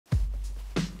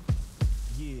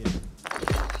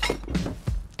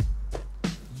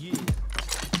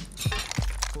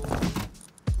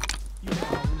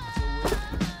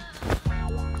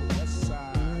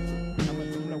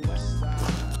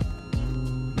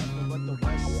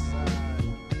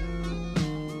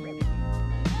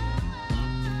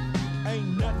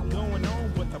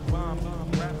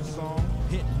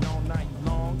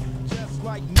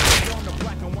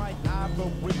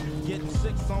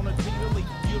on a T-Leaf.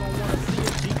 You don't wanna see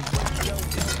a Jeep radio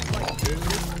like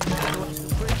bitches. Like the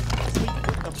tricks, sleep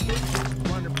with the bitches.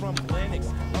 Running from Lennox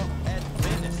up at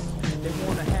Venice. They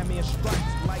wanna have me in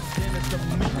stripes like Dennis the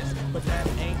Menace. But that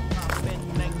ain't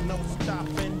poppin', ain't no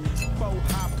stopping. Faux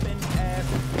hopping, ass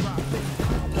dropping.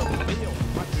 The bill,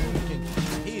 my drinking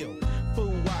ill.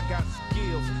 Fool, I got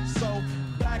skills. So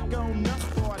back on up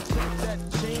before I take that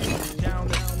chin. Down,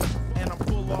 and I'm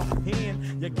full off hand.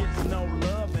 You get no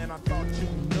love, and I thought you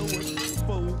knew it.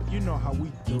 Fool, you know how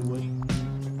we do it.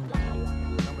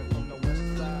 Coming from the west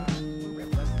side.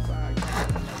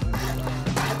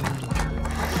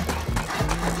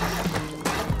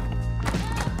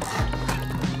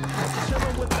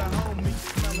 Chillin' with the homies,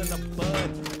 smelling the bud.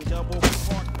 Double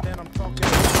park, then I'm talking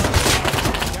about.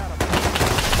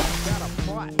 Got a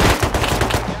plot.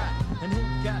 And who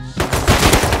got shot?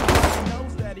 He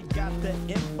knows that he got the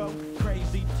info.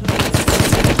 Crazy too.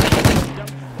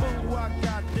 Fool, I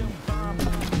got them bomb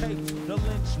tapes. The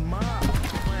lynch mob.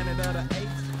 Planet of the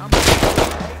apes. I'm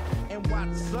and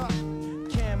what's up?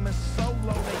 Cam and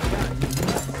Solo, they got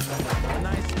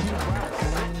nice new rock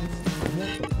sentence.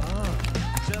 Want the bomb.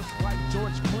 Just like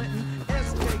George Clinton.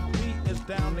 SKP is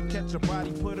down to catch a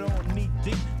body. Put it on knee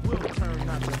deep. We'll turn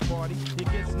out the party. It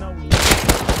gets no love.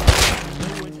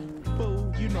 Do it.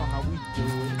 Fool, you know how we do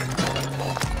it.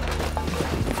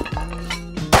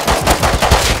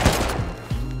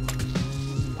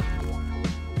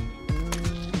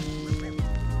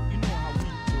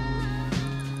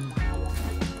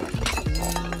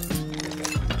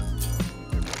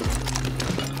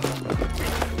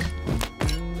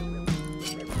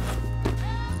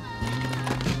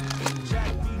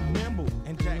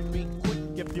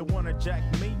 Jack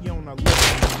me on a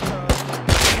list.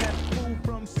 That fool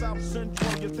from South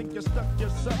Central, you think you stuck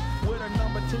yourself with a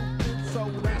number 2? So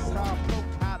that's how I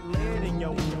broke hot lead in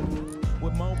your mood.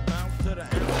 With more bounce to the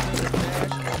ounce to the dash.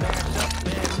 Dash up,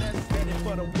 man, that's headed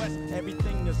for the west.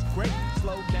 Everything is great.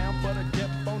 Slow down for the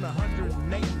depth on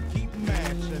 108. Keep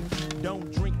mashing.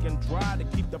 Don't drink and drive to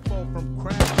keep the foe from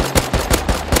crashing.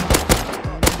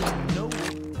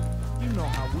 You know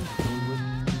how we do it.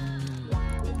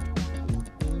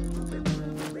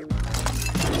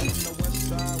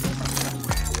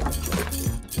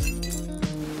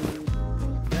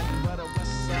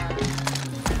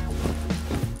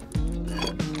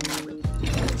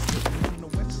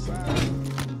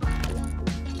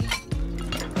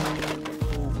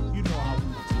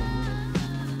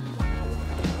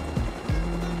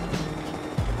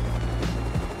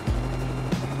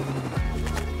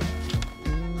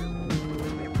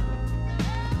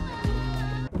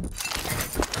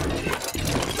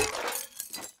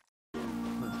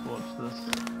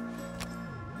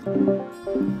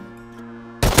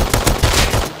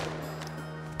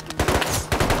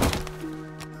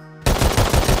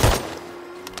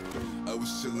 I was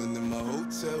chillin' in my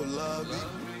hotel lobby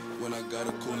when I got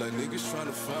a call like niggas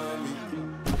tryna find me.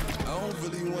 I don't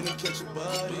really wanna catch a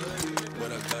body,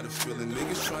 but I got a feeling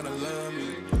niggas tryna line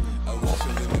me. I was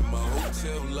chillin' in my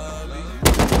hotel lobby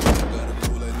when I got a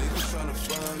call like niggas tryna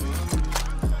find me.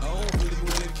 I don't really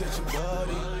wanna catch a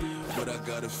body, but I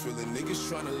got a feeling niggas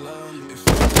tryna line me. If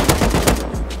I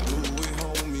do it,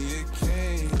 homie, it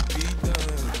can't be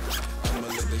done. I'ma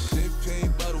let that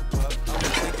champagne bottle pop. I'ma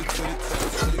take it to the top.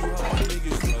 Tell you how my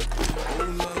niggas rock.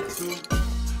 Hold on to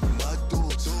my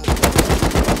door.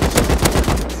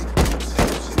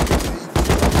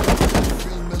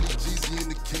 Free Melly Jeezy in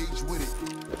the cage with it.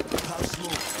 Pop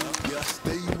smoke, yeah, I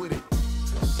stay with it.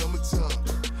 Summertime,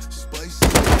 spicy.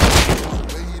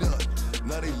 Wait up,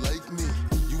 now they like me.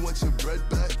 You want your bread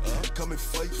back? Come and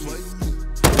fight me.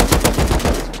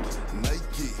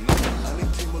 Nike, I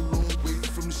done came a long way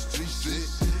from the street shit.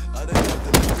 I done had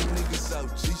to let them niggas out,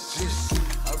 G shit.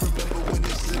 I remember when they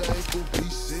said I ain't gon' be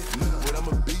shit, but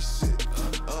I'ma be shit.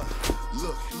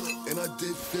 Look, and I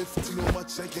did 15 on my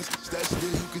check-ins. Stash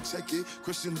there, you can check it.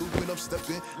 Christian Luke when I'm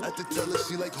stepping. At the teller,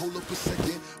 she like, hold up a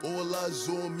second. All eyes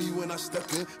on me when I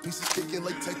step in. Pieces kicking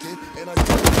like Tekken, and I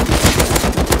do it.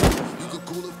 You could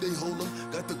call if they hold them.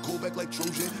 Got the call back like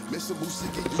Trojan. Miss a moose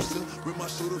and get used to. Rip my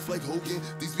shoulder like Hogan.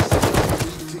 These be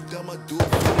saying, kick down my door.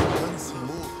 Guns and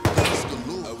more.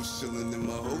 I was chillin' in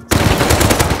my hotel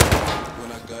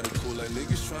when I got a call like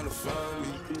niggas tryna find me.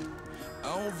 I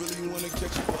don't really wanna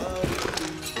catch a body,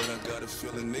 but I got a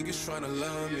feeling niggas tryna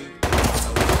line me. I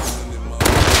was chillin' in my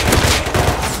hotel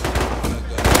when I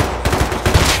got a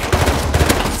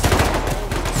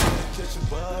catch a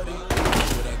body,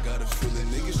 but I got a feeling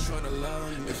niggas tryna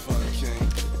line me. If I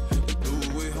can't do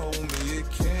it, homie, it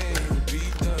can't be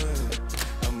done.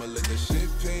 I'ma let that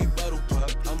champagne bottle pop.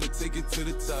 I'ma take it to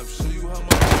the top, show you how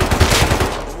my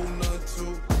hold on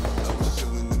to.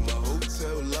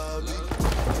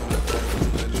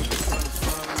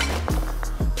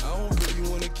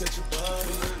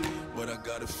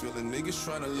 niggas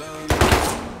tryna learn.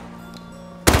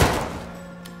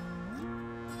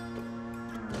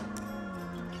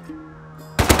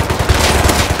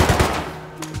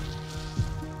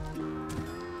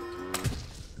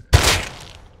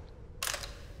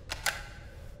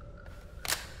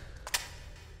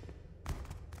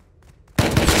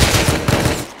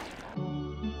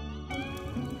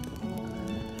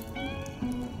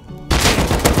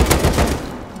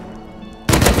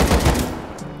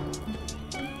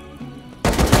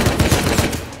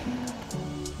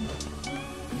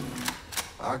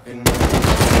 I can was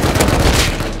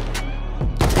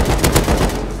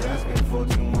asking for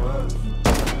too much.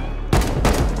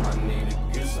 I need to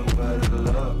get some better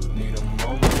luck. Need a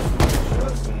moment to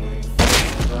adjust and we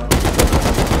focus out. There's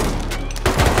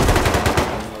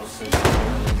no sense in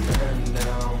letting man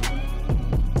down.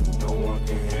 No one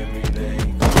can hear me, they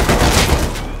ain't coming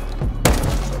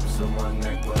up to my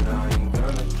neck, but I ain't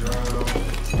gonna drown.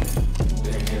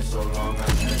 Been here so long, I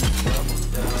had to double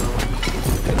down.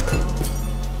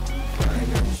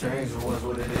 Change it was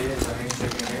what it is. I ain't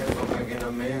shaking hands, I'm making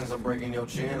amends. I'm breaking your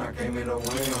chin, I came here to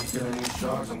win. I'm killing these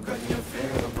sharks, I'm cutting your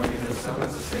fins. I'm breaking the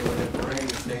silence to say what it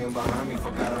brings. Staying behind me,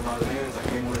 fuck out of my lens. I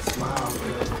came with a smile, I'm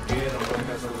gonna forget. I'm black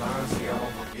as a line, see I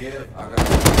don't forgive. I got a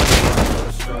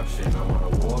destruction, I'm on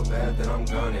a war path that I'm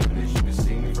gunning. Bitch, you can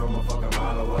see me from a fucking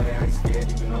mile away. I ain't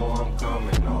scared, you know I'm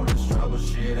coming. All this trouble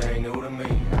shit ain't new to me.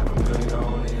 Half a million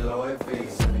on these low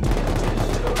fees. 70 this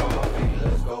shit up on my feet.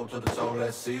 Let's go to the soul,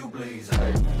 let's see you please.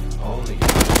 Hey, only you.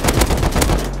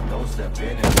 Don't step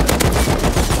in and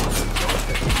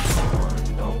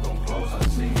don't come close, I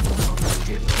see you.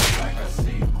 Get back, I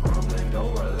see you crumbling.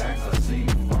 Don't relax, I see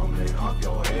you fumbling. Off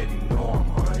your head, you know I'm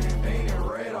hunting. Painted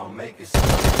red, I'll make it stop.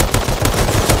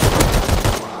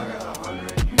 I got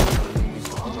 100, you don't believe me,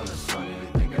 so I'm gonna sun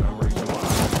it. Thinking I'm reaching what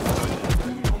I'm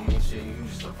you don't mean shit, you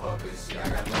just a puppet. See, I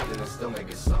got nothing and still make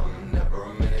it something. Never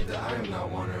a minute that I am not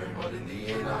wondering, but in the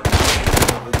end, I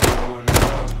never doing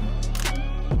enough.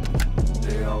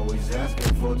 They always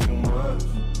asking for too much.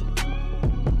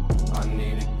 I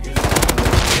need to get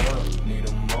some up. Need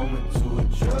a moment to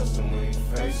adjust. And when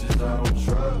faces I don't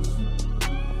trust.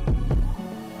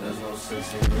 There's no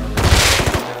sense in yelling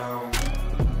down.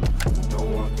 No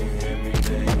one can hear me,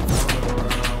 they ain't coming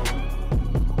around.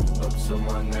 Up to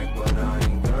my neck, but I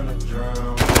ain't gonna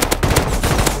drown.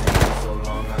 So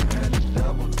long I had to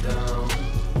double down.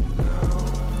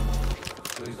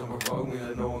 Please don't provoke me,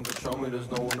 let no one control me. There's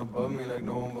no one above me, like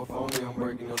no one before me. I'm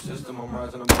breaking your system, I'm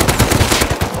rising above you.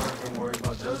 I'm worried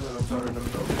about judgment, I'm turning them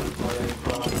no good. But I ain't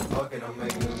blowing the bucket, I'm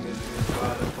making them music and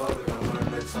try to public. I'm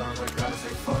learning at times, I gotta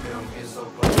say fuck it. I'm here so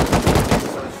close,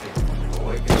 such shit.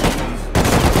 Awaken the peace and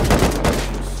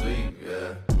you sleep, yeah.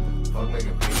 Fuck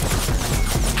making peace,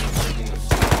 making them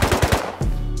sleep.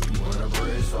 You want a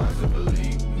bridge, so I have to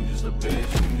believe. You just a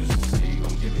bitch, you just a seed.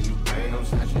 I'm giving you pain, I'm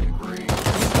snatching your greed.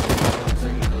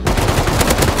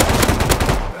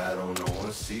 Battle, no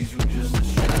one sees you, just a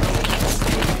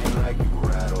shadow. Like you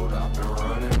rattled, I've been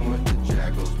running with the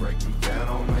jackals. Break you down,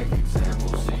 I'll make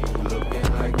examples. See you looking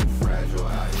like you fragile.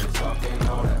 Out here talking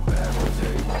all that babble.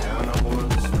 Tear you down, I will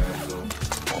dismantle.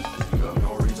 You have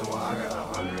no reason why I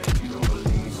got 100. You don't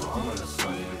believe me, so I'm gonna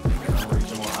sun it. Thinking I'm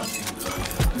reaching while I see you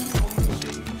learning. You don't mean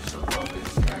shit, you just a puppet.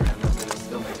 See, I got nothing and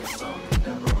still making something.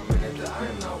 Never a minute that I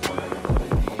am not winning. But in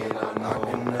the end, I know I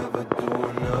can never do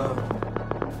enough.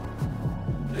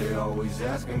 They always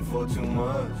asking for too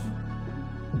much.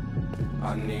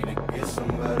 I need to get some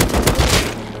better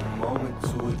luck. Need a moment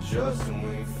to adjust. And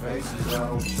when faces I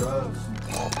don't trust.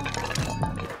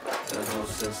 There's no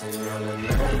sense in yelling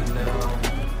at me now.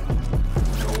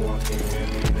 No one can hear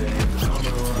me, they ain't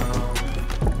coming around.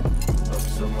 Up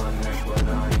to my neck, but I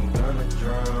ain't gonna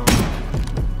drown.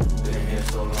 Been here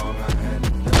so long, I had to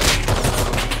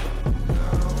double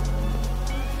down.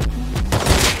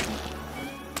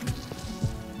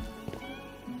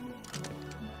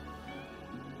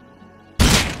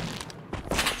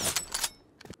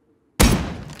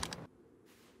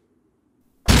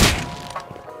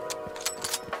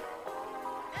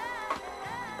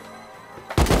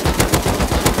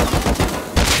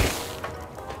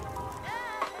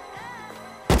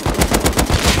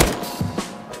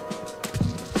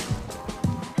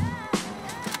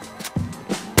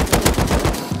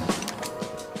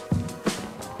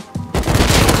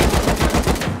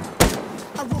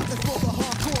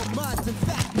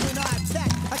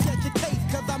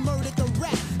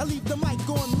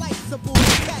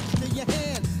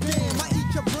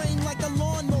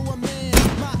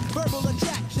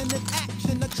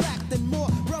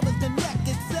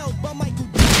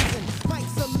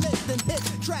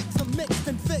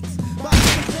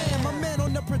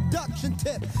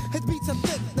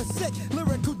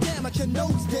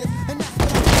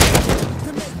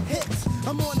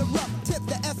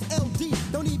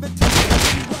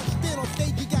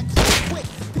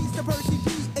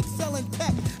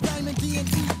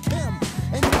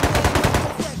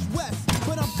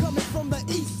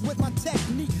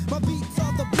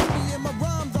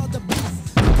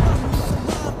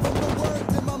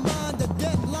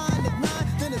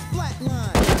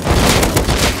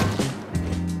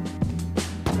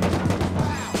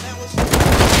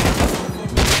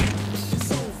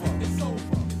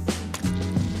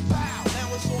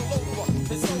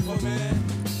 over, man.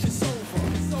 It's over.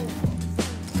 It's over.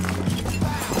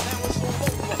 Wow, now it's all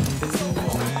over. It's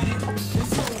over, man.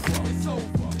 It's over. It's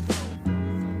over.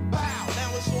 Wow, now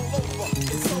it's all over.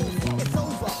 It's over. It's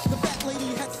over. The fat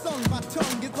lady had sung. My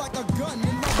tongue is like a gun,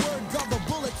 and my words are the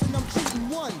bullets, and I'm shooting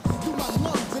one through my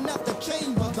lungs and out the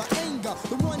chamber. The anger,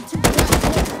 the 1, 2, 3,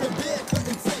 the bear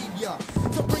couldn't save ya.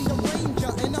 So bring the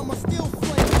ranger, and I'ma still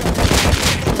flame ya.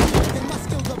 And my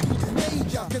skills are be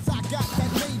major, 'cause I got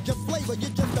that major flavor.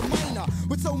 You're just a minor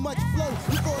with so much flow.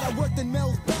 You thought I worked in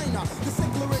Mel's diner. The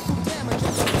sick lyrical damage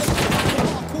is a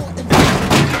hardcore and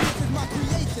this is my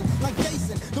creation, like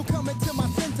Jason. Don't come into my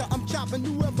center. I'm chopping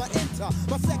whoever enter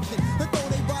my section. They throw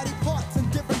their body parts in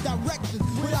different directions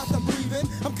without the breathing.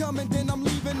 I'm coming, then I'm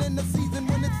leaving in the season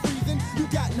when it's freezing. You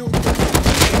got no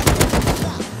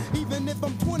stop, even if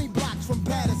I'm 20 blocks from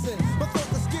Patterson. My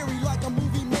thoughts are scary like a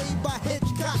movie made by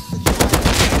Hitchcock. The shot,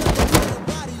 I never put a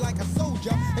body like a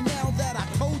soldier. And now that I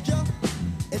told ya,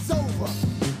 it's over.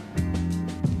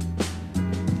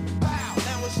 Wow,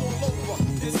 now it's all over.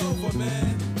 It's over,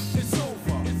 man. It's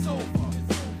over. It's over.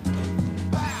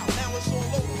 Wow, now it's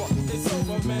all over. It's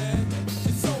over, man.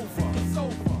 It's over. It's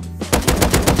over.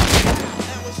 Wow,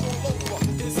 now it's all over.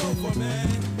 It's over, man.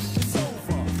 It's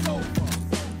over. It's over.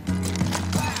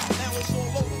 Wow, now it's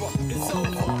all over. It's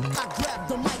over. I grab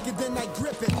the mic and then I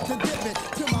grip it, then dip it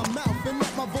to my mouth and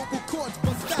let my vocal cords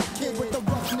bust out. Kid with the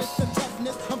roughness, the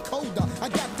toughness, I'm colder. I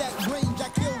got that range, I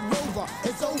kill Rover.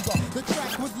 It's over. The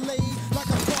track was laid like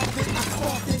a carpet. I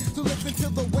sparked it to listen to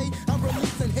the way I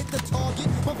release and hit the target.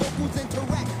 My vocals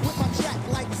interact with my track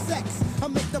like sex. I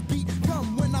make the beat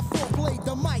come when I foreplay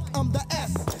the mic. I'm the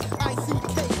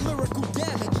S-I-C-K, lyrical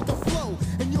damage, the flow.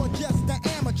 And you're just the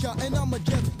amateur and I'm a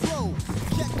just pro.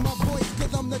 Check my voice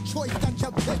 'cause I'm the choice that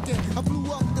you're picking. I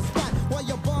blew up the spot while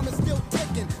your bomb is still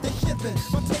ticking. They shipping.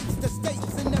 My